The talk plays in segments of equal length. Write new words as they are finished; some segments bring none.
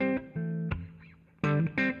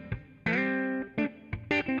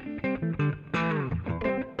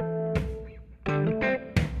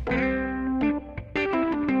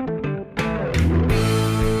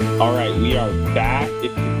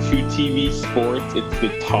It's the 2TV Sports. It's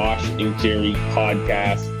the Tosh and Jerry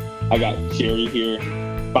podcast. I got Jerry here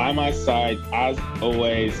by my side, as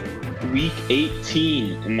always. Week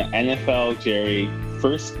 18 in the NFL, Jerry.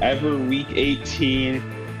 First ever Week 18.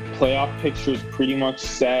 Playoff picture is pretty much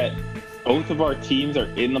set. Both of our teams are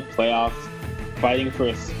in the playoffs, fighting for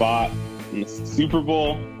a spot in the Super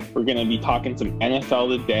Bowl. We're going to be talking some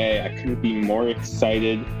NFL today. I couldn't be more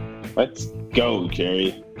excited. Let's go,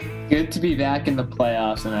 Jerry. Good to be back in the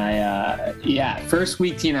playoffs. And first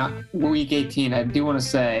week 18, I do want to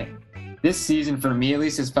say this season, for me at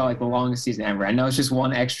least, has felt like the longest season ever. I know it's just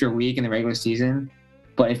one extra week in the regular season,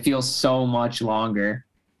 but it feels so much longer.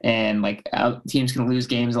 And like teams can lose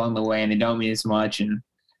games along the way and they don't mean as much. And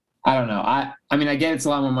I don't know. I mean, I get it's a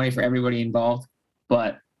lot more money for everybody involved,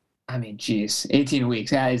 but I mean, geez, 18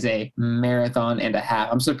 weeks, that is a marathon and a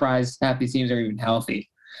half. I'm surprised half these teams are even healthy.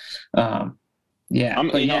 I'm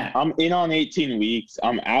in on 18 weeks.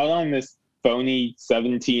 I'm out on this phony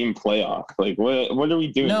 17 playoff. Like, what are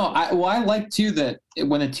we doing? No, I like too that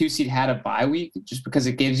when the 2 seed had a bye week, just because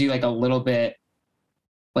it gives you like a little bit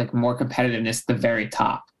like more competitiveness at the very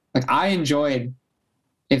top. Like, I enjoyed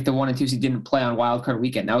if the 1 and 2 seed didn't play on wild card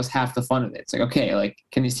weekend. That was half the fun of it. It's like, okay, like,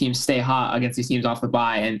 can these teams stay hot against these teams off the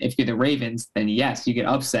bye? And if you're the Ravens, then yes, you get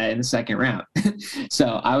upset in the second round. So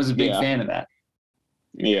I was a big fan of that.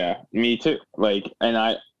 Yeah, me too. Like,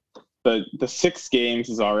 and the 6 games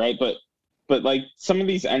is all right, but like some of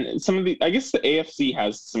the I guess the AFC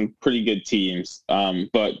has some pretty good teams.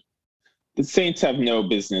 But the Saints have no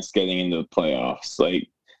business getting into the playoffs. Like,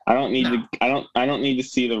 I don't need to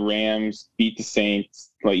see the Rams beat the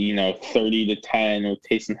Saints, like, 30-10 with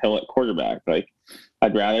Taysom Hill at quarterback. Like,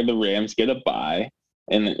 I'd rather the Rams get a bye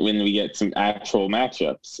and when we get some actual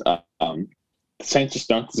matchups. The Saints just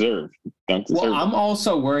don't deserve. Well, I'm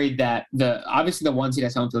also worried that obviously the 1 seed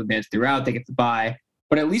has home field advantage throughout. They get the bye,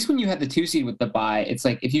 but at least when you have the 2 seed with the bye, it's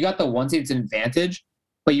like if you got the 1 seed, it's an advantage.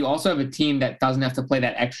 But you also have a team that doesn't have to play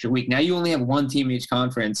that extra week. Now you only have one team in each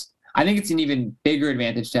conference. I think it's an even bigger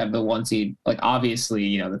advantage to have the 1 seed. Like,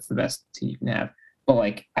 obviously, that's the best team you can have. But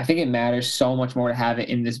like, I think it matters so much more to have it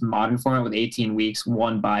in this modern format with 18 weeks,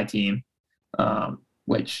 one bye team,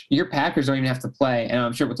 which your Packers don't even have to play, and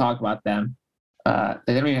I'm sure we'll talk about them.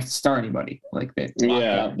 They don't even have to start anybody. Like, they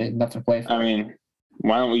have nothing to play for. I mean,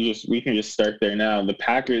 why don't we can just start there now. The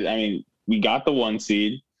Packers, I mean, we got the 1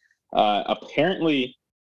 seed. Apparently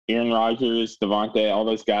Aaron Rodgers, Devontae, all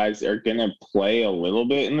those guys are going to play a little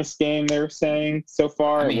bit in this game, they're saying so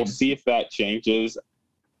far. I mean, we'll see if that changes.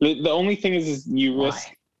 The only thing is you risk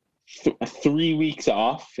 3 weeks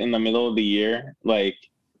off in the middle of the year. Like,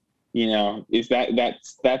 is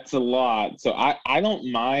that's a lot. So I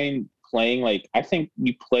don't mind playing. Like, I think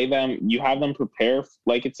you play them, you have them prepare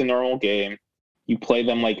like it's a normal game. You play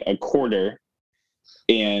them like a quarter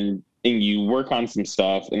and you work on some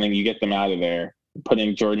stuff and then you get them out of there. Put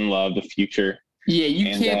in Jordan Love, the future. Yeah,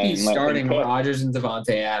 you can't be starting Rodgers and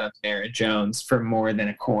Devontae Adams and Aaron Jones for more than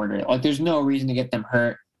a quarter. Like, there's no reason to get them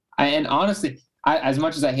hurt. And honestly, as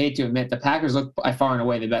much as I hate to admit, the Packers look by far and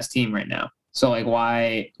away the best team right now. So, like,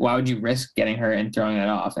 why would you risk getting hurt and throwing that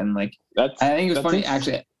off? And, like, I think it was funny.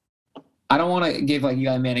 Actually, I don't want to give, like,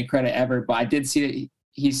 Eli Manning credit ever, but I did see that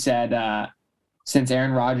he said since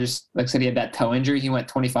Aaron Rodgers, like, said he had that toe injury, he went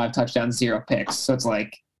 25 touchdowns, 0 picks. So it's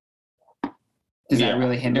like, does that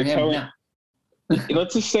really hinder him? No.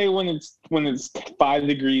 Let's just say when it's 5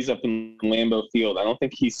 degrees up in Lambeau Field, I don't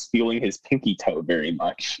think he's feeling his pinky toe very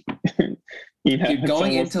much. Dude,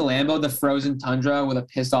 going into Lambeau, the frozen tundra with a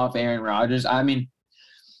pissed off Aaron Rodgers. I mean,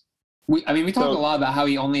 we talk a lot about how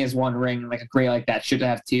he only has 1 ring, like a great like that should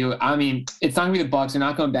have 2. I mean, it's not gonna be the Bucs. They're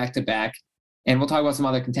not going back to back, and we'll talk about some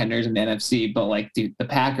other contenders in the NFC. But like, dude, the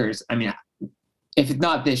Packers. I mean, if it's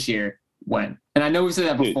not this year, when? And I know we've said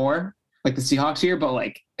that before. Like the Seahawks here, but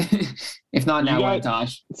like, if not now, when,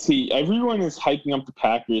 Tosh? See, everyone is hyping up the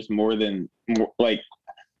Packers more. Like,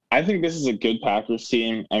 I think this is a good Packers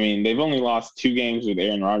team. I mean, they've only lost 2 games with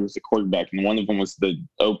Aaron Rodgers, the quarterback, and one of them was the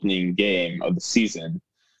opening game of the season.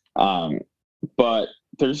 But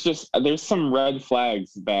there's some red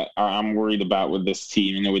flags that I'm worried about with this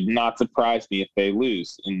team, and it would not surprise me if they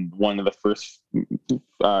lose in one of the first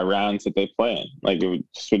rounds that they play in. Like, it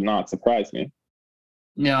would not surprise me.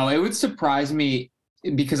 No, it would surprise me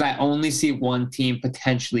because I only see one team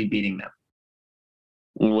potentially beating them.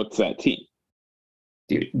 And what's that team?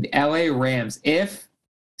 Dude, the LA Rams. If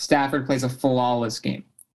Stafford plays a flawless game,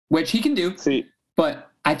 which he can do,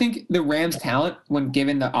 but I think the Rams' talent, when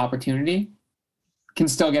given the opportunity, can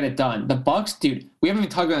still get it done. The Bucs, dude, we haven't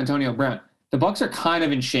even talked about Antonio Brown. The Bucs are kind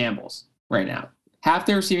of in shambles right now. Half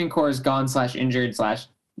their receiving core is gone /injured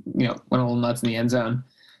went a little nuts in the end zone.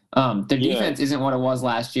 Their defense isn't what it was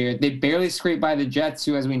last year. They barely scraped by the Jets,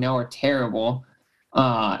 who, as we know, are terrible.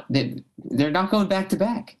 They're not going back to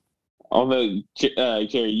back. Although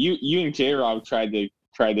Jerry, you and J-Rob tried to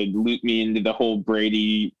loop me into the whole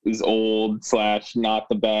Brady is old / not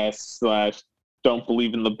the best / don't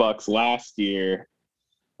believe in the Bucs last year,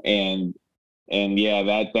 and yeah,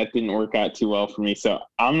 that didn't work out too well for me. So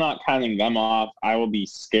I'm not counting them off. I will be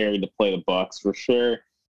scared to play the Bucs for sure.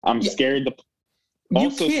 I'm scared to. You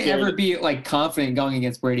can't ever be like confident going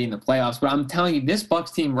against Brady in the playoffs, but I'm telling you, this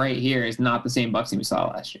Bucs team right here is not the same Bucs team we saw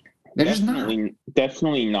last year. They're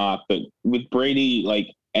definitely not. But with Brady, like,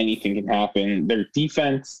 anything can happen. Their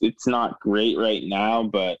defense, it's not great right now,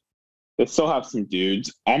 but they still have some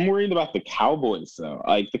dudes. I'm worried about the Cowboys though.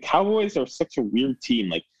 Like, the Cowboys are such a weird team.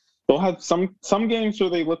 Like, they'll have some games where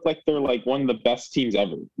they look like they're like one of the best teams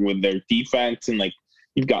ever with their defense, and like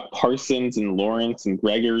you've got Parsons and Lawrence and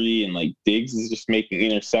Gregory, and like Diggs is just making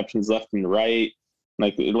interceptions left and right.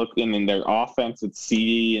 Like, it looked in their offense with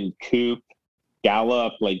CeeDee and Coop,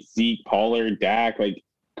 Gallup, like Zeke, Pollard, Dak, like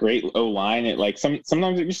great O-line. It like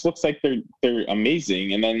sometimes it just looks like they're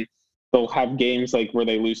amazing, and then they'll have games like where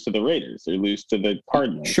they lose to the Raiders or lose to the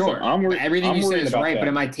Cardinals. Sure, so everything you said is right, but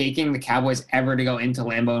am I taking the Cowboys ever to go into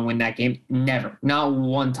Lambeau and win that game? Never, not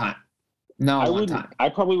one time. I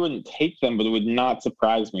probably wouldn't take them, but it would not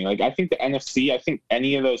surprise me. Like, I think the NFC, I think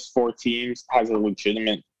any of those 4 teams has a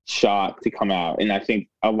legitimate shot to come out, and I think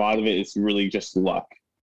a lot of it is really just luck.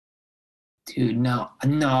 Dude, no.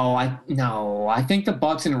 I think the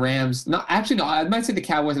Bucs and Rams. No, actually, no. I might say the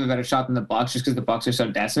Cowboys have a better shot than the Bucs, just because the Bucs are so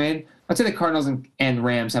decimated. I'd say the Cardinals and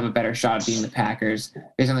Rams have a better shot of beating the Packers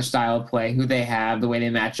based on their style of play, who they have, the way they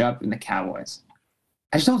match up, than the Cowboys.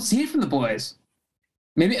 I just don't see it from the boys.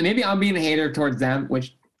 Maybe I'm being a hater towards them,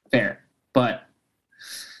 which fair, but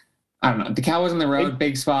I don't know. The Cowboys on the road,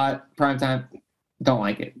 big spot, prime time. Don't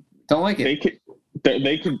like it.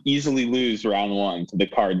 They could easily lose round 1 to the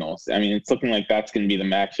Cardinals. I mean, it's looking like that's going to be the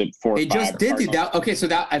matchup for. They just did do that. Okay, so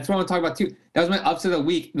that's what I want to talk about too. That was my upset of the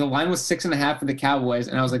week. The line was 6.5 for the Cowboys,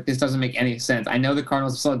 and I was like, this doesn't make any sense. I know the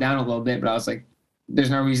Cardinals slowed down a little bit, but I was like, there's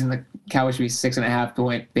no reason the Cowboys should be 6.5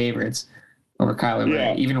 point favorites over Kyler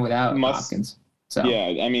Murray, even without Hopkins. So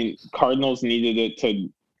yeah, I mean, Cardinals needed it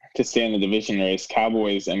to stay in the division race.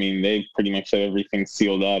 Cowboys, I mean, they've pretty much had everything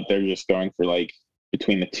sealed up. They're just going for like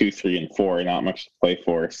between the 2, 3, and 4, not much to play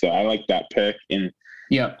for. So I like that pick. And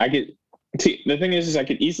yeah, the thing is I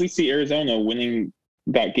could easily see Arizona winning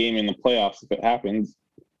that game in the playoffs if it happens,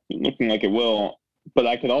 looking like it will. But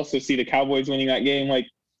I could also see the Cowboys winning that game like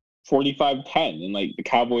 45-10, and like the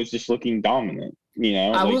Cowboys just looking dominant.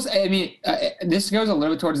 This goes a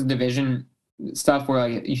little bit towards the division stuff where,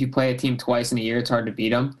 like, if you play a team twice in a year, it's hard to beat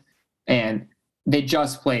them. And they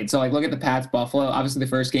just played. So, like, look at the Pats Buffalo. Obviously, the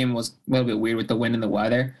first game was a little bit weird with the wind and the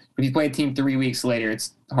weather. But if you play a team 3 weeks later,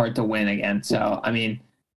 it's hard to win again. So, I mean,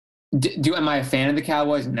 am I a fan of the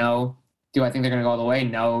Cowboys? No. Do I think they're going to go all the way?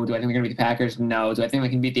 No. Do I think they're going to beat the Packers? No. Do I think they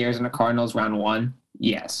can beat the Arizona Cardinals round 1?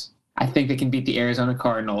 Yes. I think they can beat the Arizona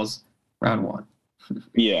Cardinals round 1.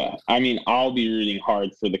 Yeah, I mean, I'll be rooting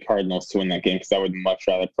hard for the Cardinals to win that game because I would much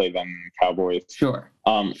rather play them than the Cowboys. Sure.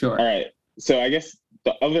 Sure. All right. So I guess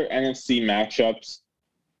the other NFC matchups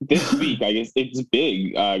this week, I guess it's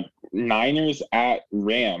big. Niners at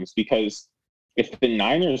Rams, because if the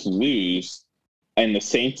Niners lose and the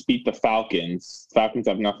Saints beat the Falcons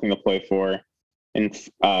have nothing to play for, and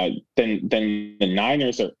then the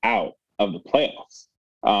Niners are out of the playoffs.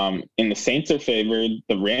 And the Saints are favored.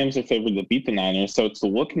 The Rams are favored to beat the Niners. So it's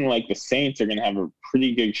looking like the Saints are going to have a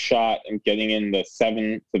pretty good shot in getting in the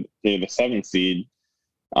 7 seed.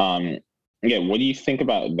 Yeah, what do you think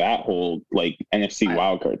about that whole like NFC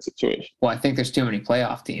wildcard situation? Well, I think there's too many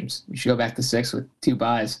playoff teams. We should go back to 6 with 2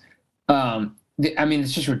 buys. I mean,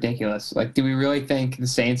 it's just ridiculous. Like, do we really think the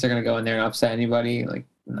Saints are going to go in there and upset anybody? Like,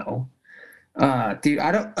 no. Dude,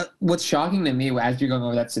 I don't. What's shocking to me as you're going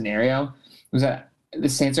over that scenario was that the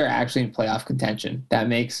Saints are actually in playoff contention. That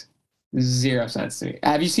makes 0 sense to me.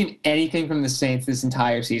 Have you seen anything from the Saints this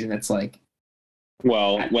entire season that's like?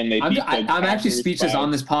 Well, when they beat I'm actually speechless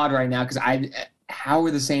on this pod right now because how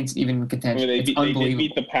are the Saints even in contention? They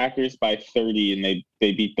beat the Packers by 30, and they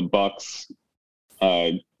beat the Bucs.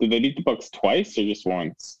 Did they beat the Bucs twice or just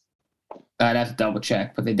once? I'd have to double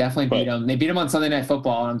check, but they definitely beat them. They beat them on Sunday Night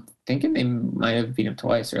Football, and I'm thinking they might have beat them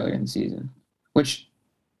twice earlier in the season. Which,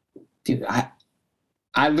 dude,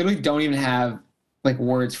 I literally don't even have like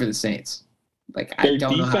words for the Saints. Like, I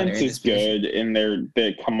don't know how they're in this defense is good, and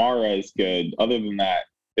their Kamara is good. Other than that,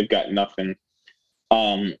 they've got nothing.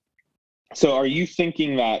 So are you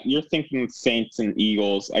thinking that you're thinking Saints and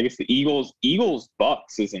Eagles? I guess the Eagles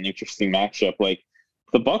Bucks is an interesting matchup. Like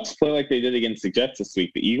the Bucks play like they did against the Jets this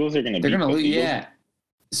week. The Eagles are going to They're beat going to the lose. Eagles. Yeah.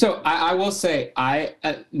 So I will say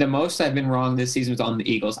the most I've been wrong this season was on the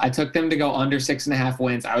Eagles. I took them to go under 6.5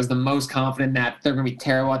 wins. I was the most confident that they're going to be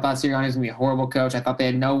terrible. I thought Sirianni was going to be a horrible coach. I thought they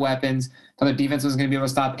had no weapons. I thought their defense was going to be able to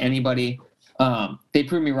stop anybody. They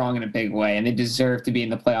proved me wrong in a big way, and they deserve to be in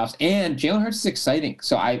the playoffs. And Jalen Hurts is exciting.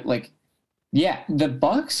 So the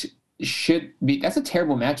Bucks should be. That's a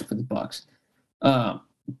terrible matchup for the Bucks.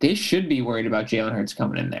 They should be worried about Jalen Hurts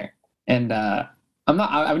coming in there. And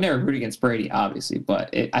I would never root against Brady, obviously,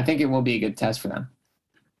 but I think it will be a good test for them.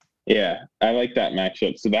 Yeah, I like that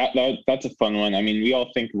matchup. So that's a fun one. I mean, we all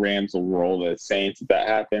think Rams will roll the Saints if that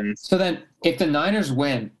happens. So then, if the Niners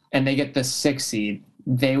win and they get the 6th seed,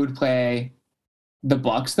 they would play the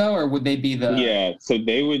Bucks, though, or would they be the? Yeah, so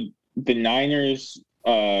they would. The Niners.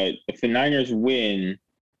 If the Niners win,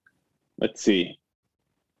 let's see.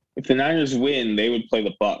 If the Niners win, they would play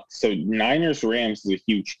the Bucks. So Niners Rams is a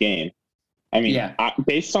huge game. I mean,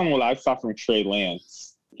 based on what I saw from Trey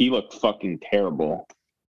Lance, he looked fucking terrible.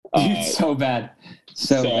 So bad.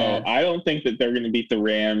 So bad. I don't think that they're going to beat the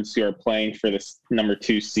Rams, who are playing for this number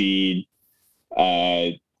 2 seed.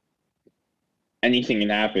 Anything can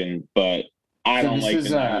happen, but I don't like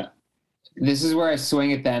the This is where I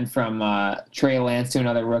swing it then from Trey Lance to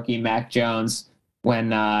another rookie, Mac Jones, when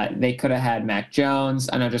they could have had Mac Jones.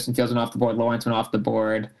 I know Justin Fields went off the board. Lawrence went off the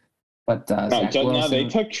board. But Zach Wilson. No, they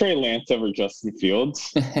took Trey Lance over Justin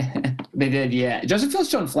Fields. They did, yeah. Justin Fields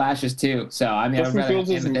showing flashes, too. So, I mean, I'd rather have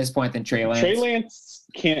him at this point than Trey Lance. Trey Lance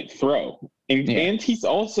can't throw. And he's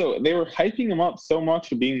also – they were hyping him up so much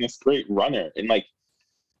for being this great runner. And,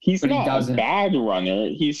 he's not a bad runner.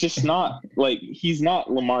 He's just not he's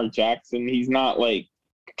not Lamar Jackson. He's not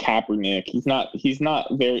Kaepernick. He's not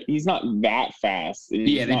that fast.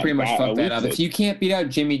 Yeah, they pretty much fucked that up. If you can't beat out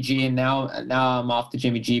Jimmy G, and now I'm off the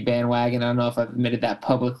Jimmy G bandwagon. I don't know if I've admitted that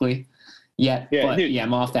publicly yet, but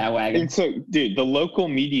I'm off that wagon. And so, dude, the local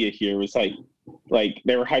media here was they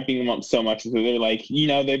were hyping him up so much. So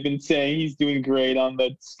they're they've been saying he's doing great on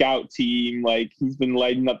the scout team. He's been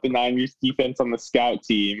lighting up the Niners defense on the scout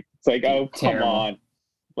team. It's oh, come on.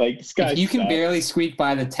 This guy. If you can barely squeak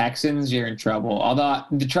by the Texans, you're in trouble. Although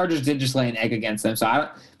the Chargers did just lay an egg against them. So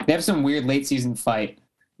they have some weird late season fight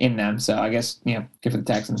in them. So I guess, good for the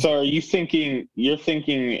Texans. So you're thinking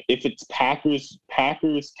if it's Packers,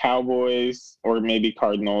 Cowboys, or maybe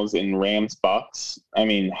Cardinals and Rams, Bucks, I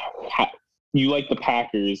mean, you like the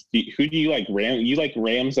Packers. Who do you like? You like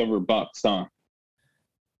Rams over Bucks, huh?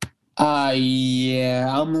 Yeah,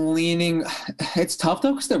 I'm leaning. It's tough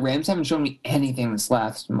though because the Rams haven't shown me anything this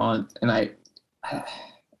last month, and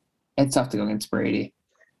it's tough to go against Brady.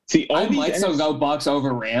 See, I might still go Bucks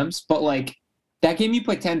over Rams, but that game you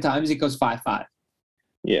play 10 times, it goes 5-5.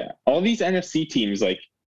 Yeah, all these NFC teams,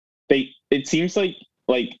 it seems like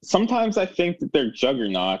sometimes I think that they're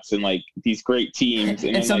juggernauts and these great teams,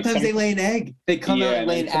 and sometimes they lay an egg. They come out and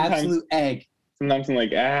lay an absolute egg. Sometimes I'm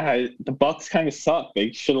the Bucks kind of suck.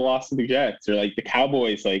 They should have lost to the Jets, or the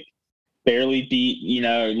Cowboys barely beat,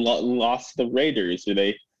 lost to the Raiders, or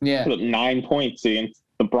they put up 9 points against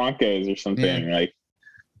the Broncos or something.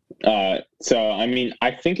 So I mean, I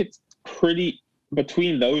think it's pretty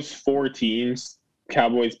between those 4 teams: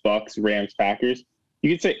 Cowboys, Bucks, Rams, Packers. You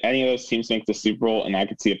could say any of those teams make the Super Bowl, and I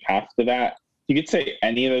could see a path to that. You could say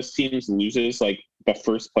any of those teams loses the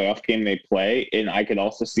first playoff game they play, and I could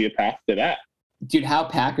also see a path to that. Dude, how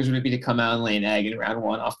Packers would it be to come out and lay an egg in round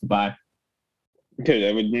 1 off the bye?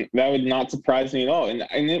 Dude, that would not surprise me at all. And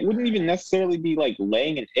it wouldn't even necessarily be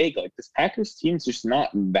laying an egg. This Packers team's just not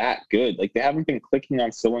that good. They haven't been clicking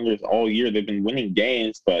on cylinders all year. They've been winning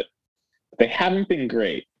games, but they haven't been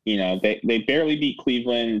great. They barely beat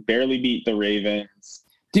Cleveland, barely beat the Ravens.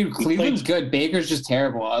 Dude, Cleveland's good. Baker's just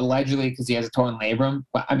terrible, allegedly because he has a torn labrum.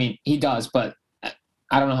 I mean, he does, but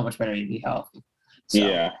I don't know how much better he'd be healthy. So.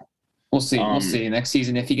 Yeah. We'll see. We'll see. Next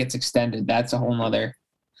season, if he gets extended, that's a whole nother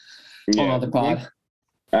pod.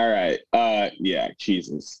 All right. Yeah,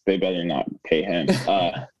 Jesus. They better not pay him.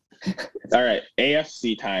 All right.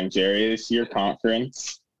 AFC time, Jerry. This year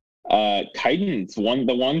conference. Titans won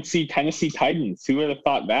the 1 seed Tennessee Titans. Who would have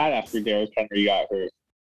thought that after Derrick Henry got hurt?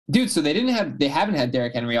 Dude, so they haven't had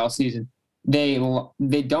Derrick Henry all season. They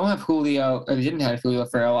don't have Julio, or they didn't have Julio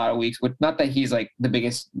for a lot of weeks. Not that he's the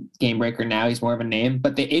biggest game breaker now. He's more of a name.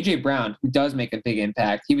 But the AJ Brown, who does make a big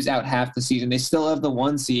impact, he was out half the season. They still have the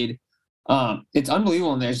 1 seed. It's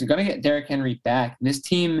unbelievable. And they're going to get Derrick Henry back. This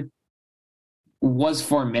team was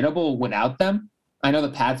formidable without them. I know the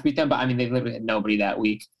Pats beat them, but I mean, they literally had nobody that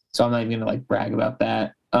week. so I'm not even gonna brag about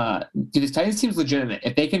that. Dude, this Titans team's legitimate.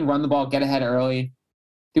 If they can run the ball, get ahead early,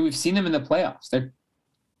 dude, we've seen them in the playoffs. They're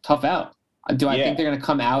tough out. Do I think they're gonna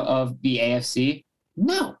come out of the AFC?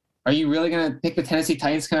 No. Are you really gonna pick the Tennessee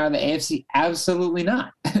Titans coming out of the AFC? Absolutely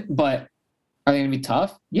not. But are they gonna be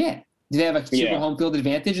tough? Yeah. Do they have a super home field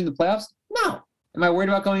advantage in the playoffs? No. Am I worried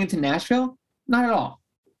about going into Nashville? Not at all.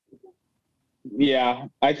 Yeah,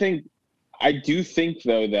 I do think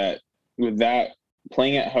though that with that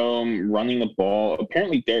playing at home, running the ball,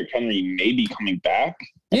 apparently Derrick Henry may be coming back.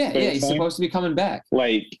 Yeah, he's supposed to be coming back.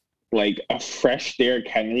 Like a fresh Derrick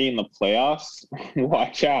Henry in the playoffs.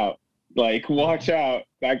 Watch out. Watch out.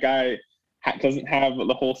 That guy doesn't have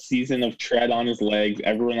the whole season of tread on his legs.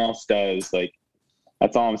 Everyone else does.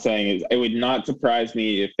 That's all I'm saying is it would not surprise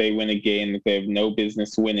me if they win a game that they have no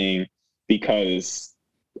business winning because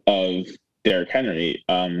of Derrick Henry.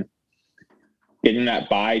 Getting that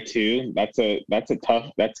bye too, that's a tough,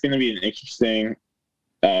 that's going to be an interesting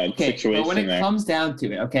situation. But when it comes down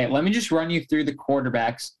to it, let me just run you through the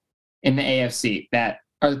quarterbacks in the AFC that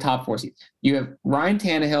are the top 4 seeds. You have Ryan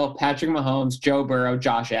Tannehill, Patrick Mahomes, Joe Burrow,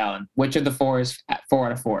 Josh Allen. Which of the 4 is 4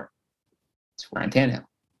 out of 4? It's Ryan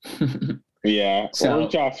Tannehill. Yeah, or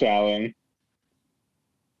Josh Allen.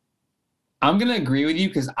 I'm going to agree with you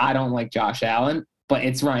because I don't like Josh Allen, but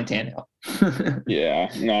it's Ryan Tannehill. Yeah,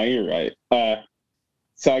 no, you're right.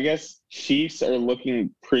 So I guess Chiefs are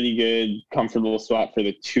looking pretty good, comfortable spot for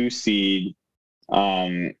the 2 seed. You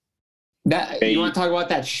want to talk about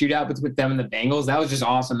that shootout with them and the Bengals? That was just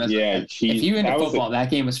awesome. If you into football, that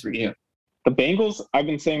game was for you. The Bengals, I've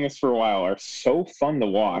been saying this for a while, are so fun to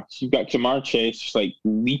watch. You've got Jamar Chase just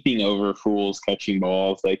leaping over fools, catching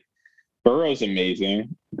balls. Burrow's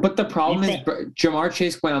amazing. But the problem is Jamar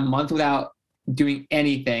Chase went a month without doing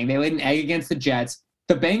anything. They laid an egg against the Jets.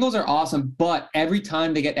 The Bengals are awesome, but every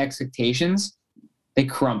time they get expectations, they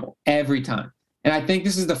crumble every time. And I think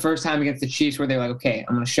this is the first time against the Chiefs where they're like, okay,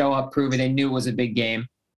 I'm going to show up, prove it. They knew it was a big game.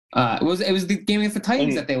 It was the game against the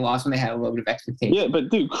Titans that they lost when they had a little bit of expectation. Yeah, but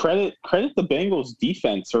dude, credit the Bengals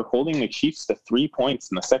defense for holding the Chiefs to 3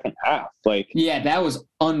 points in the second half. Yeah, that was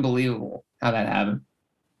unbelievable how that happened.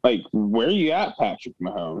 Where are you at, Patrick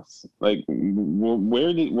Mahomes?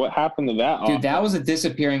 What happened to that? Dude, that was a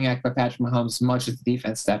disappearing act by Patrick Mahomes as much as the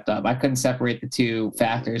defense stepped up. I couldn't separate the 2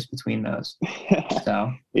 factors between those.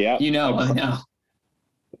 So, yeah. I know.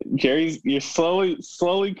 You're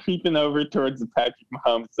slowly creeping over towards the Patrick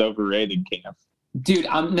Mahomes overrated camp. Dude,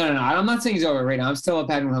 I'm not saying he's overrated. I'm still a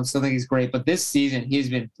Patrick Mahomes. Still think he's great. But this season, he's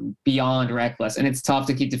been beyond reckless, and it's tough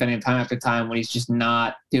to keep defending him time after time when he's just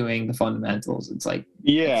not doing the fundamentals. It's at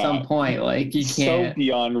some point, you can't. So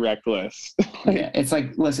beyond reckless. Yeah, it's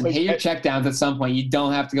listen, hit your checkdowns at some point. You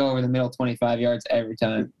don't have to go over the middle 25 yards every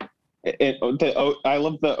time. I love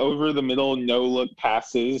the over the middle no look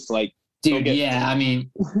passes. Dude, I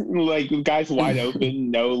mean, guys wide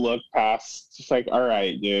open, no look pass. Just all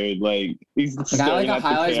right, dude. He's I like a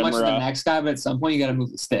highlight as much as the next guy, but at some point you got to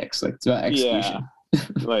move the sticks. It's about execution.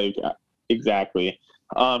 Yeah, exactly.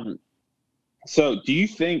 So do you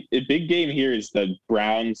think a big game here is the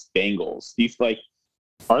Browns Bengals? Do you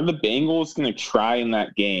are the Bengals going to try in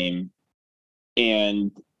that game?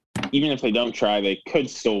 And even if they don't try, they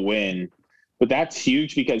could still win. But that's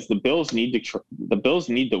huge because the Bills need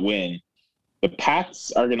to win. The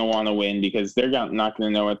Pats are going to want to win because they're not going to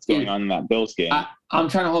know what's going on in that Bills game. I'm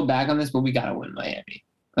trying to hold back on this, but we got to win Miami.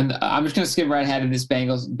 And I'm just going to skip right ahead of this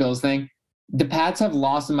Bengals-Bills thing. The Pats have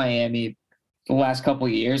lost in Miami the last couple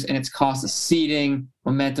of years, and it's cost us seeding,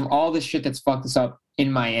 momentum, all this shit that's fucked us up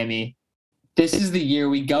in Miami. This is the year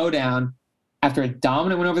we go down after a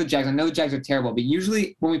dominant win over the Jags. I know the Jags are terrible, but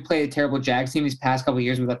usually when we play a terrible Jags team these past couple of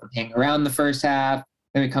years, we let them hang around the first half.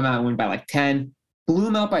 Then we come out and win by 10. Blew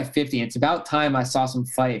them out by 50. It's about time I saw some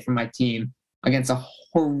fight from my team against a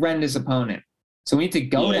horrendous opponent. So we need to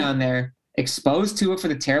go down there, expose Tua for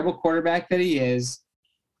the terrible quarterback that he is,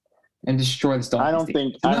 and destroy the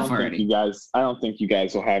Dolphins. I don't think you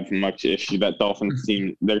guys will have much issue. That Dolphins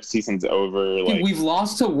team, their season's over. We've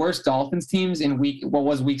lost to worse Dolphins teams in week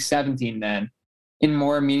 17 then, in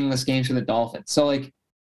more meaningless games for the Dolphins. So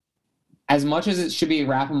as much as it should be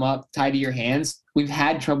wrap them up, tie to your hands, we've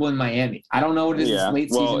had trouble in Miami. I don't know what it is this late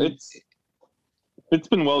season. It's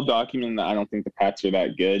been well documented that I don't think the Pats are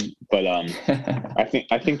that good, but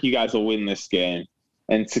I think you guys will win this game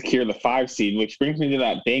and secure the 5 seed, which brings me to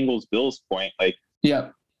that Bengals-Bills point. The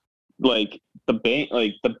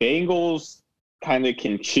Bengals kind of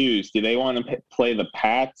can choose. Do they want to play the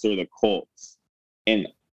Pats or the Colts? And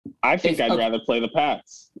I think I'd rather play the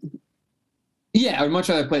Pats. Yeah, I would much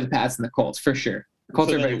rather play the Pats than the Colts, for sure.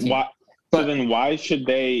 Colts are a better team. So then why should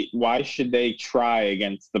they try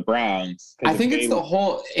against the Browns? I think it's the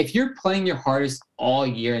whole, if you're playing your hardest all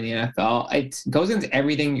year in the NFL, it goes into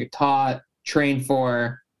everything you're taught, trained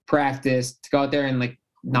for, practice, to go out there and like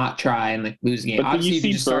not try and like lose a game. Obviously you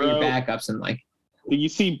can just start your backups and like. Did you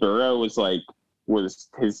see Burrow he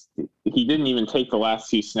didn't even take the last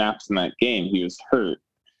few snaps in that game. He was hurt.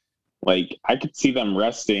 Like I could see them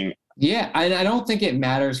resting. Yeah, I don't think it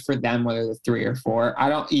matters for them whether they're 3 or 4. I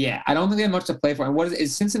don't think they have much to play for. And what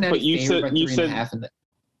is Cincinnati favored by 3.5?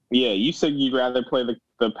 Yeah, you said you'd rather play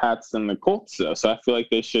the Pats than the Colts, though. So I feel like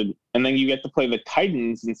they should. And then you get to play the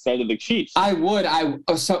Titans instead of the Chiefs. I would.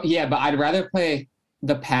 But I'd rather play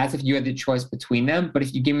the Pats if you had the choice between them. But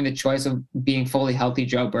if you give me the choice of being fully healthy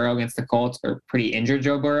Joe Burrow against the Colts or pretty injured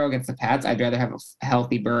Joe Burrow against the Pats, I'd rather have a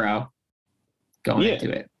healthy Burrow going into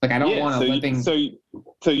it. Like I don't want a limping.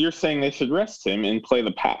 So you're saying they should rest him and play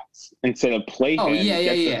the Pats instead of play him? Oh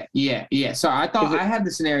yeah. So I thought I had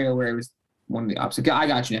the scenario where it was one of the opposite. I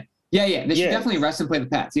got you now. Yeah. They should definitely rest and play the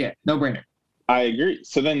Pats. Yeah, no brainer. I agree.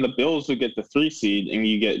 So then the Bills would get the 3 seed, and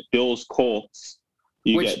you get Bills Colts.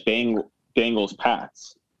 You get Bengals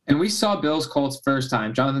Pats. And we saw Bills Colts first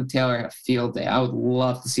time. Jonathan Taylor had a field day. I would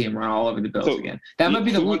love to see him run all over the Bills again. That might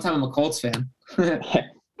be the one time I'm a Colts fan.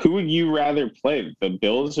 Who would you rather play, the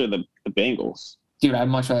Bills or the Bengals? Dude, I'd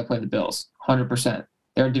much rather play the Bills, 100%.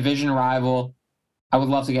 They're a division rival. I would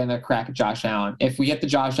love to get in there crack at Josh Allen. If we get the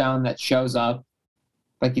Josh Allen that shows up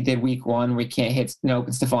like he did week 1, we can't hit an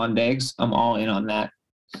open Stephon Diggs, I'm all in on that.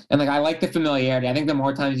 And like I like the familiarity. I think the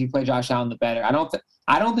more times you play Josh Allen, the better. I don't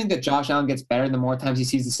think that Josh Allen gets better the more times he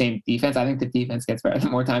sees the same defense. I think the defense gets better the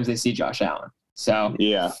more times they see Josh Allen. So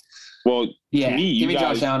yeah. Well, give me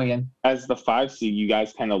Josh Allen again. As the 5 seed, you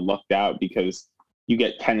guys kind of lucked out because you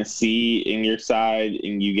get Tennessee in your side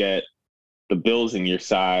and you get the Bills in your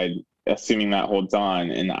side, assuming that holds on.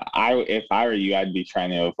 And if I were you, I'd be trying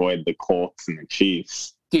to avoid the Colts and the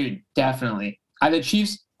Chiefs. Dude, definitely. The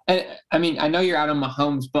Chiefs. I mean, I know you're out on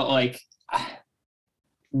Mahomes, but like,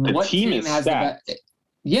 what team has stacked. the best?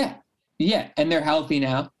 Yeah, and they're healthy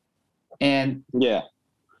now. And yeah,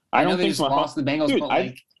 I know they just lost the Bengals, dude, but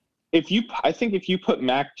like. I think if you put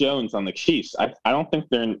Mac Jones on the Chiefs, I think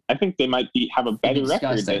they might have a better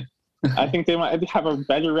record. I think they might have a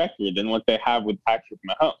better record than what they have with Patrick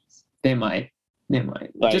Mahomes. They might.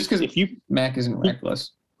 Like, just because Mac isn't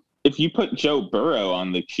reckless. If you put Joe Burrow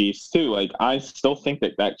on the Chiefs too, like I still think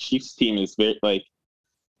that Chiefs team is very like,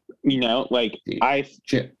 Dude,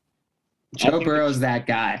 Joe Burrow's that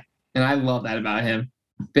guy, and I love that about him.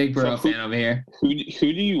 Big Burrow fan over here. Who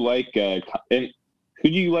do you like? Who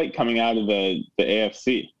do you like coming out of the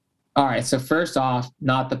AFC? All right, so first off,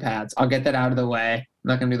 not the Pats. I'll get that out of the way. I'm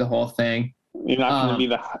not going to do the whole thing. You're not going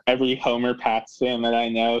to be every Homer Pats fan that I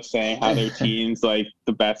know saying how their team's like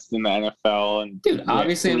the best in the NFL. And dude,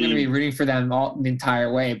 obviously I'm going to be rooting for them the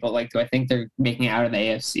entire way, but like, do I think they're making it out of the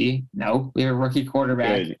AFC? No, we have a rookie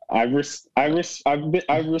quarterback. Good. I've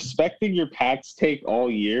respected your Pats take all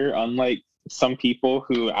year, unlike some people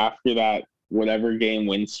who after that whatever game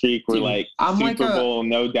win streak were like Super Bowl,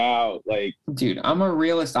 no doubt. Like, dude, I'm a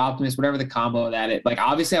realist optimist, whatever the combo of that is. Like,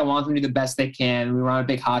 obviously, I want them to do the best they can. We were on a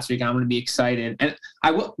big hot streak. I'm going to be excited. And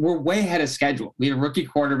we're way ahead of schedule. We have a rookie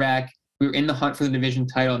quarterback. We were in the hunt for the division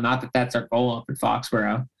title. Not that that's our goal up in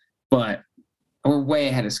Foxborough, but we're way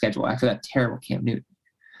ahead of schedule after that terrible Cam Newton.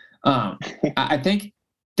 I think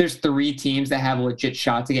there's 3 teams that have a legit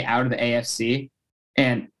shot to get out of the AFC,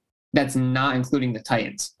 and that's not including the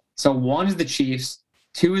Titans. So 1 is the Chiefs,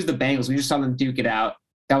 2 is the Bengals. We just saw them duke it out.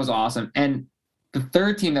 That was awesome. And the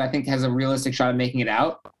 3rd team that I think has a realistic shot of making it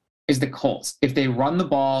out is the Colts. If they run the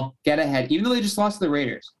ball, get ahead, even though they just lost to the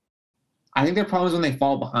Raiders, I think their problem is when they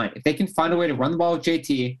fall behind. If they can find a way to run the ball with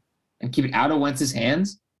JT and keep it out of Wentz's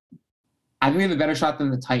hands, I think they have a better shot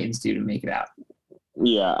than the Titans do to make it out.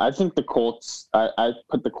 Yeah, I think the Colts, I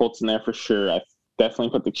put the Colts in there for sure. I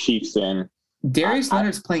definitely put the Chiefs in. Darius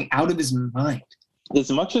Leonard's playing out of his mind. As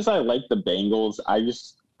much as I like the Bengals, I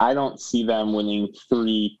don't see them winning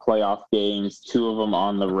 3 playoff games, 2 of them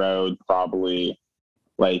on the road, probably.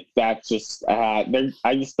 Like, that's just I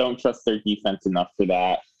just don't trust their defense enough for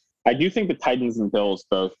that. I do think the Titans and Bills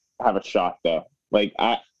both have a shot, though. Like,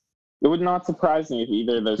 it would not surprise me if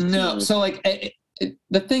either of those teams. No, so like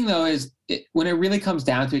the thing though is when it really comes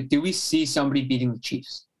down to it, do we see somebody beating the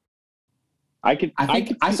Chiefs? I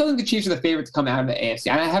still think the Chiefs are the favorite to come out of the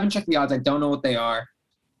AFC. And I haven't checked the odds. I don't know what they are.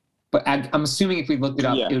 But I'm assuming if we looked it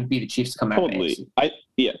up, it would be the Chiefs to come out of the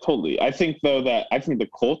AFC. Totally. I think, though, that I think the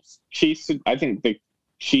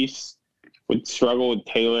Chiefs would struggle with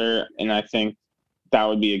Taylor, and I think that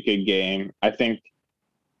would be a good game. I think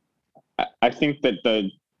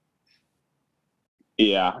that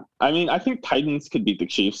Yeah. I mean, I think Titans could beat the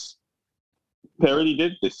Chiefs. They already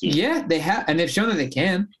did this year. Yeah, they have, and they've shown that they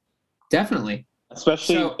can. Definitely.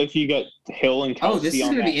 Especially if you get Hill and Kelsey. Oh, this is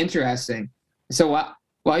going to be interesting. So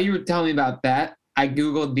while you were telling me about that, I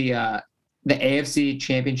googled the AFC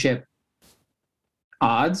Championship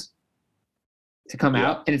odds to come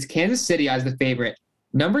out, and it's Kansas City as the favorite.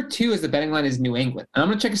 Number 2 is the betting line is New England. And I'm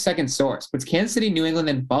going to check a second source, but it's Kansas City, New England,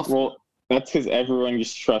 and Buffalo. Well, that's because everyone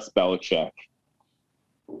just trusts Belichick.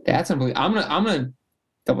 That's unbelievable. I'm gonna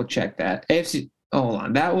double check that. AFC. Oh, hold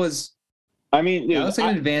on. That was. I mean, dude, that looks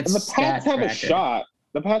like an advanced. The Pats have a shot.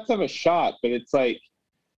 The Pats have a shot, but it's like,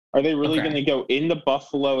 are they really going to go into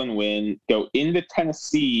Buffalo and win, go into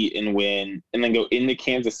Tennessee and win, and then go into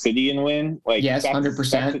Kansas City and win? Like, yes,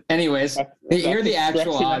 100%. Anyways, here are the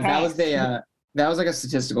actual odds. That was like a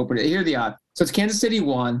statistical prediction. Here are the odds. So it's Kansas City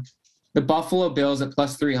 1, the Buffalo Bills at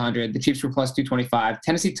plus 300, the Chiefs were plus 225,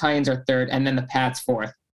 Tennessee Titans are 3rd, and then the Pats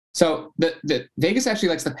 4th. So the Vegas actually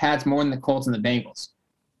likes the Pats more than the Colts and the Bengals.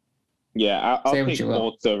 Yeah, I'll take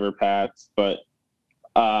Colts over Pats, but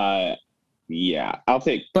yeah, I'll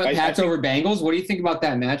take. But Pats over Bengals. What do you think about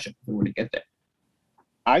that matchup if we were to get there?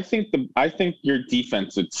 I think your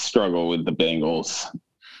defense would struggle with the Bengals.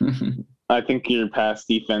 I think your pass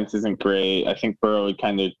defense isn't great. I think Burrow would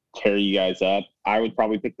kind of tear you guys up. I would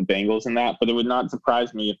probably pick the Bengals in that, but it would not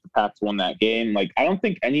surprise me if the Pats won that game. Like, I don't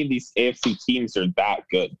think any of these AFC teams are that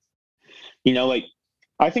good. You know, like,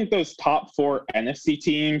 I think those top 4 NFC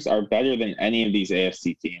teams are better than any of these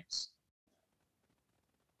AFC teams.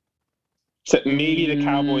 So maybe the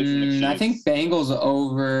Cowboys and the Chiefs. I think Bengals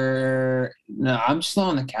over. No, I'm just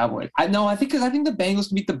on the Cowboys. I think the Bengals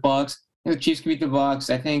can beat the Bucs. The Chiefs can beat the Bucs.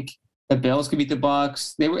 I think the Bills could beat the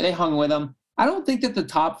Bucs. They hung with them. I don't think that the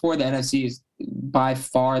top 4 of the NFC is by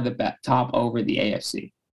far the top over the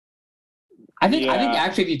AFC. I think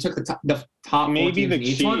actually if you took the top maybe 4 teams in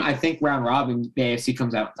each one, I think round robin the AFC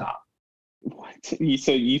comes out on top. What?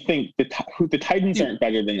 So you think the Titans aren't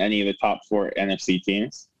better than any of the top 4 NFC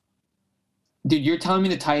teams? Dude, you're telling me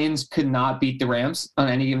the Titans could not beat the Rams on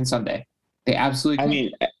any given Sunday? They absolutely could. I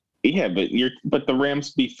mean, yeah, but the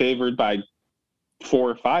Rams be favored by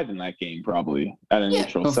 4 or 5 in that game, probably at a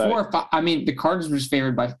neutral site. 4 or 5. I mean, the Cardinals was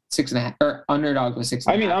favored by 6.5, or underdog was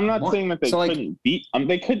 6.5. I mean, I'm not saying that they couldn't beat.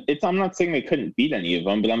 They could. I'm not saying they couldn't beat any of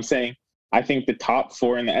them, but I'm saying I think the top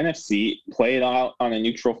 4 in the NFC played out on a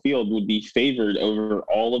neutral field would be favored over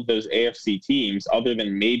all of those AFC teams, other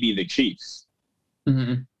than maybe the Chiefs.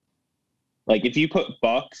 Mm-hmm. Like, if you put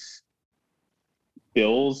Bucs,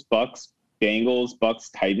 Bills, Bucs, Bengals, Bucs,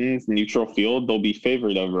 Titans, neutral field, they'll be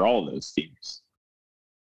favored over all of those teams.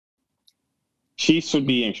 Chiefs would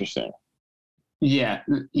be interesting. Yeah.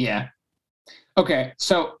 Okay,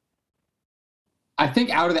 so I think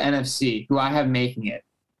out of the NFC, who I have making it,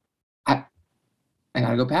 I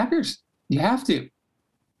gotta go Packers. You have to.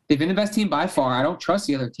 They've been the best team by far. I don't trust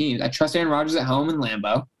the other teams. I trust Aaron Rodgers at home in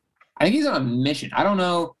Lambeau. I think he's on a mission. I don't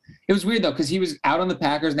know. It was weird, though, because he was out on the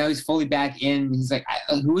Packers. Now he's fully back in. He's like,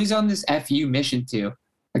 who he's on this FU mission to?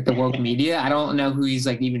 Like the woke media? I don't know who he's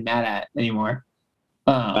like even mad at anymore.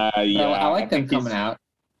 I like them coming out.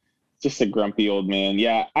 Just a grumpy old man.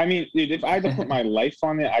 Yeah. I mean, dude, if I had to put my life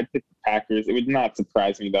on it, I'd pick the Packers. It would not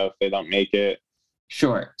surprise me, though, if they don't make it.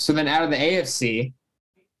 Sure. So then out of the AFC,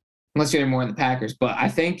 unless you're more in the Packers, but I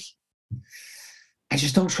think I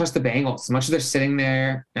just don't trust the Bengals. As much as they're sitting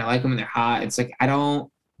there and I like them and they're hot, it's like I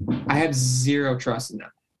have zero trust in them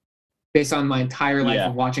based on my entire life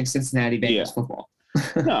of watching Cincinnati Bengals football.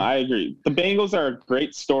 No, I agree. The Bengals are a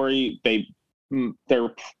great story. They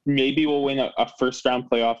maybe will win a first-round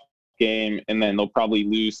playoff game, and then they'll probably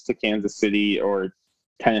lose to Kansas City or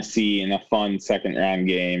Tennessee in a fun second-round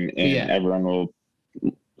game, and everyone will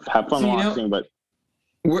have fun watching. But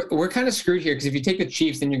we're kind of screwed here because if you take the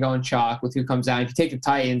Chiefs, then you're going chalk with who comes out. If you take the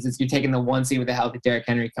Titans, you're taking the 1 seed with a healthy Derrick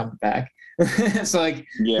Henry coming back. So, like,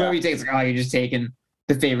 whoever you take, it's like, you're just taking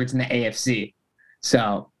the favorites in the AFC.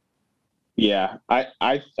 So, yeah,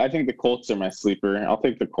 I think the Colts are my sleeper. I'll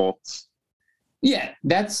take the Colts. Yeah,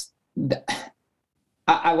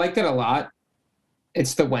 I like that a lot.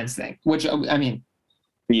 It's the Wentz thing, which, I mean,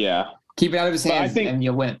 keep it out of his hands and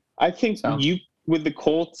you'll win. I think with the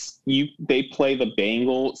Colts, they play the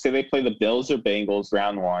Bengals. Say they play the Bills or Bengals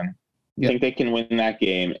round 1. I think they can win that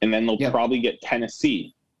game, and then they'll probably get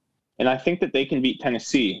Tennessee. And I think that they can beat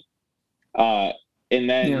Tennessee. And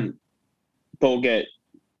then they'll get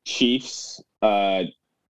Chiefs,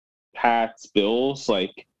 Pats, Bills.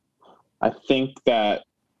 Like, I think that,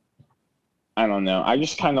 I don't know. I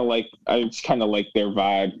just kind of like their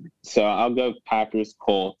vibe. So I'll go Packers,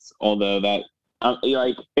 Colts. Although that,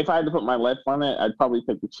 like, if I had to put my life on it, I'd probably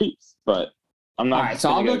pick the Chiefs. But I'm not. All right,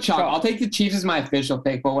 so I'll go chalk. I'll take the Chiefs as my official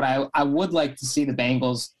pick, but what I would like to see the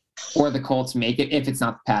Bengals or the Colts make it if it's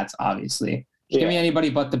not the Pats, obviously. Give me anybody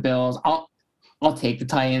but the Bills. I'll take the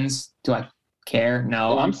Titans. Do I care?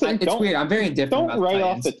 No. I'm saying it's weird. I'm very indifferent. Don't write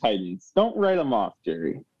off the Titans. Don't write them off,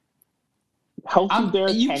 Jerry. Healthy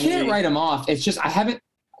Derrick You Henry. can't write them off. It's just I haven't.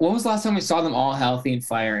 When was the last time we saw them all healthy and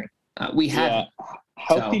firing? We haven't.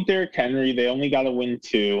 Healthy Derrick Henry. They only got to win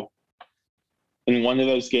 2. And one of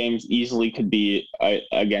those games easily could be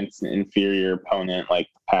against an inferior opponent like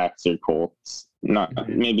the Pats or Colts.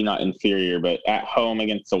 Maybe not inferior, but at home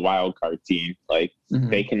against a wild card team, like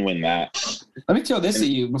they can win that. Let me throw this at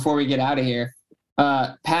you before we get out of here.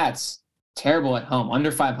 Pats terrible at home,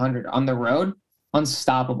 under 500 on the road,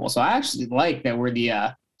 unstoppable. So I actually like that we're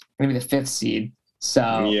maybe the 5th seed.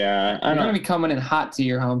 So yeah, I'm going to be coming in hot to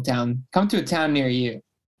your hometown. Come to a town near you.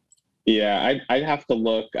 Yeah, I'd have to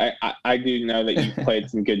look. I do know that you played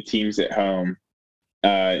some good teams at home.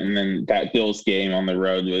 And then that Bills game on the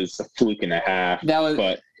road was a fluke and a half. It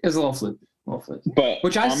was a little fluke. But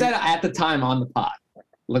which I said at the time on the pod.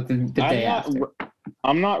 Look the day after.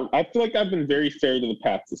 I feel like I've been very fair to the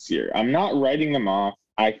Pats this year. I'm not writing them off.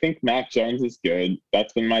 I think Mac Jones is good.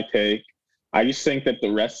 That's been my take. I just think that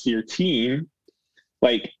the rest of your team,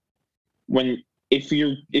 like if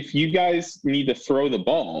you guys need to throw the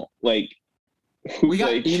ball, like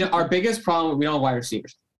our biggest problem, we don't have wide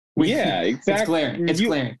receivers. Exactly. It's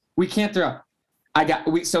glaring. We can't throw.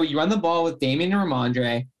 So you run the ball with Damian and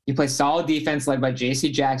Ramondre. You play solid defense led by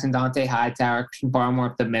J.C. Jackson, Dante Hightower, Christian Barmore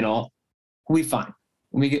up the middle. We fine.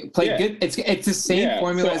 We play good. It's the same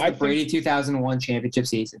formula as the Brady 2001 championship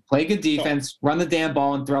season. Play good defense, run the damn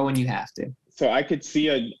ball, and throw when you have to. So I could see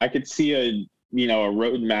a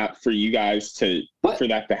roadmap for you guys for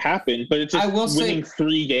that to happen. But it's just winning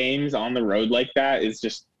 3 games on the road like that is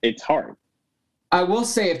just it's hard. I will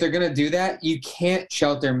say if they're going to do that, you can't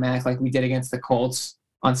shelter Mac like we did against the Colts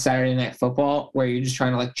on Saturday Night Football, where you're just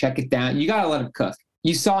trying to check it down. You got to let him cook.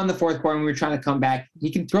 You saw in the fourth quarter when we were trying to come back,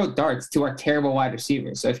 he can throw darts to our terrible wide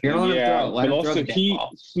receivers. So if you're going to let him throw the damn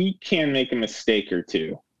ball. He can make a mistake or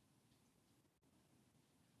two.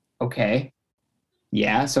 Okay.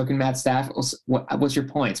 Yeah, so can Matt Stafford. What's your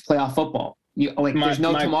point? It's playoff football. There's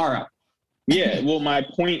no tomorrow. Yeah, well, my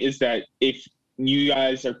point is that if you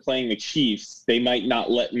guys are playing the Chiefs, they might not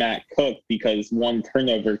let Matt cook because one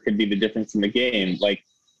turnover could be the difference in the game.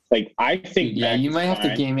 I think you might have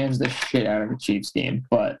to game manage the shit out of the Chiefs game,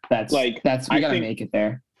 but that's we gotta make it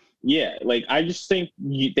there. Yeah, I just think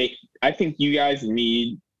I think you guys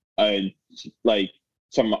need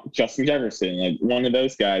some Justin Jefferson, one of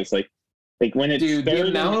those guys, when it's the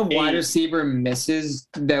amount of wide receiver misses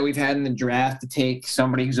that we've had in the draft to take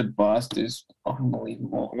somebody who's a bust is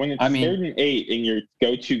unbelievable. When it's 3rd and 8 and your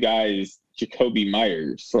go-to guy is Jacoby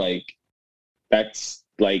Myers, that's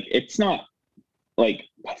it's not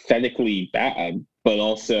pathetically bad, but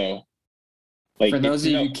also for those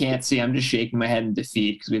of you who can't see, I'm just shaking my head in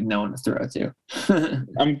defeat because we have no one to throw to.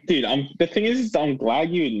 The thing is I'm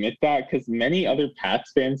glad you admit that because many other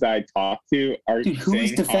Pats fans that I talk to are who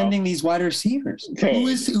is defending these wide receivers? Who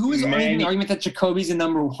is arguing the argument that Jacoby's a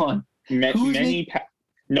number 1?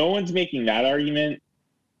 No one's making that argument,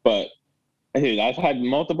 but dude, I've had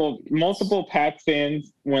multiple Pats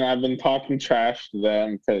fans when I've been talking trash to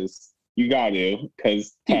them because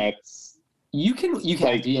Pats. You can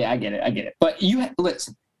I get it. But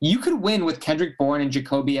listen, you could win with Kendrick Bourne and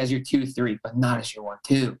Jacoby as your 2-3, but not as your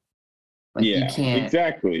 1-2. You can't.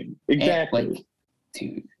 Exactly.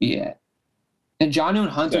 Dude, yeah. And Jonnu and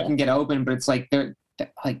Hunter can get open, but it's they're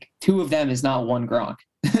 2 of them is not one Gronk.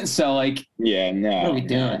 So what are we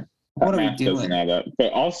doing? What are we doing?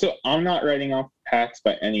 But also, I'm not writing off Pats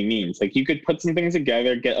by any means. You could put some things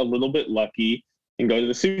together, get a little bit lucky, and go to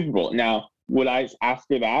the Super Bowl. Now, would I say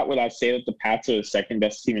that the Pats are the second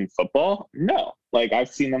best team in football? No. I've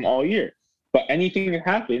seen them all year. But anything can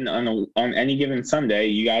happen on any given Sunday.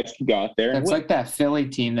 You guys can go out there. That's like that Philly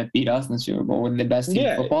team that beat us in the Super Bowl. Were they the best team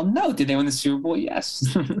in football? No. Did they win the Super Bowl?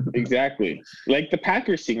 Yes. Exactly. The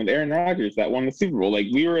Packers team with Aaron Rodgers that won the Super Bowl.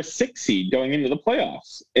 We were a 6 seed going into the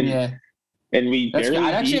playoffs. And we barely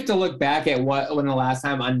I'd actually have to look back at when the last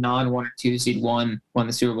time a non-1 or 2 seed won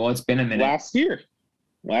the Super Bowl. It's been a minute.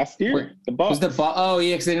 Last year, the Bucs. Oh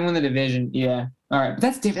yeah, because they didn't win the division. Yeah. All right, but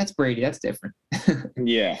that's different. That's Brady. That's different.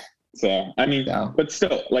 Yeah. So but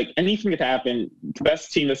still, anything could happen. The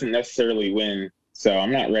best team doesn't necessarily win. So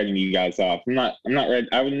I'm not writing you guys off. I'm not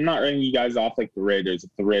writing you guys off like the Raiders.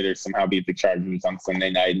 If the Raiders somehow beat the Chargers on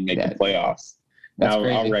Sunday night and make the playoffs,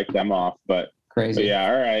 I'll write them off. But crazy. But yeah.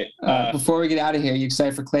 All right. Before we get out of here, you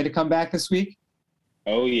excited for Klay to come back this week?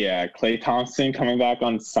 Oh yeah, Klay Thompson coming back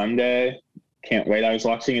on Sunday. Can't wait. I was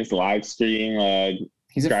watching his live stream.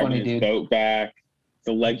 He's a driving funny his dude. boat back. It's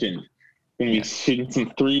a legend. Gonna be shooting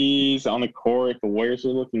some threes on the court. The Warriors are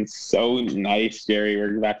looking so nice, Jerry.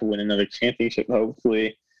 We're about to win another championship,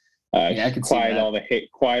 hopefully. I can see that.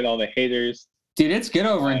 Quiet all the haters. Dude, it's good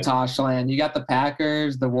over in Toshland. You got the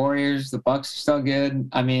Packers, the Warriors, the Bucks are still good.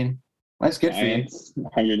 I mean, life's good for you.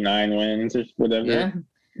 109 wins or whatever.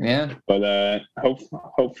 Yeah. But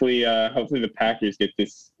hopefully the Packers get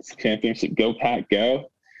this championship. Go Pack, go!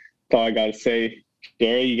 That's all I gotta say.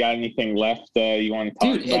 Jerry, you got anything left you want to talk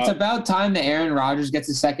about? Dude, it's about time that Aaron Rodgers gets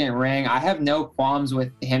a second ring. I have no qualms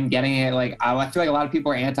with him getting it. Like, I feel like a lot of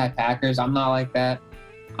people are anti-Packers. I'm not like that.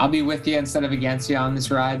 I'll be with you instead of against you on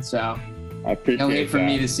this ride. So I appreciate no hate from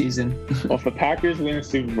me this season. Well, if the Packers win the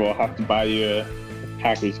Super Bowl, I'll have to buy you a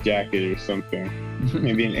Packers jacket or something.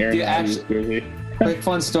 Maybe an Aaron Rodgers jersey. Quick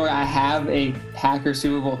fun story. I have a Packers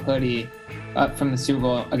Super Bowl hoodie up from the Super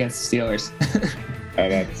Bowl against the Steelers. Oh,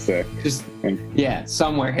 that's sick. Just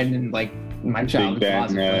somewhere hidden in like my childhood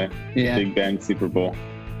closet. Big Ben Super Bowl.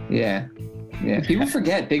 Yeah. People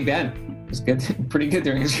forget Big Ben was good, pretty good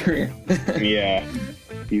during his career. Yeah,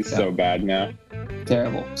 he's so bad now.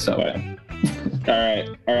 Terrible. So bad.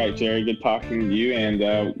 All right, Jerry. Good talking to you, and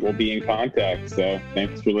we'll be in contact. So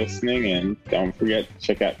thanks for listening, and don't forget to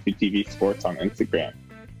check out PTV Sports on Instagram.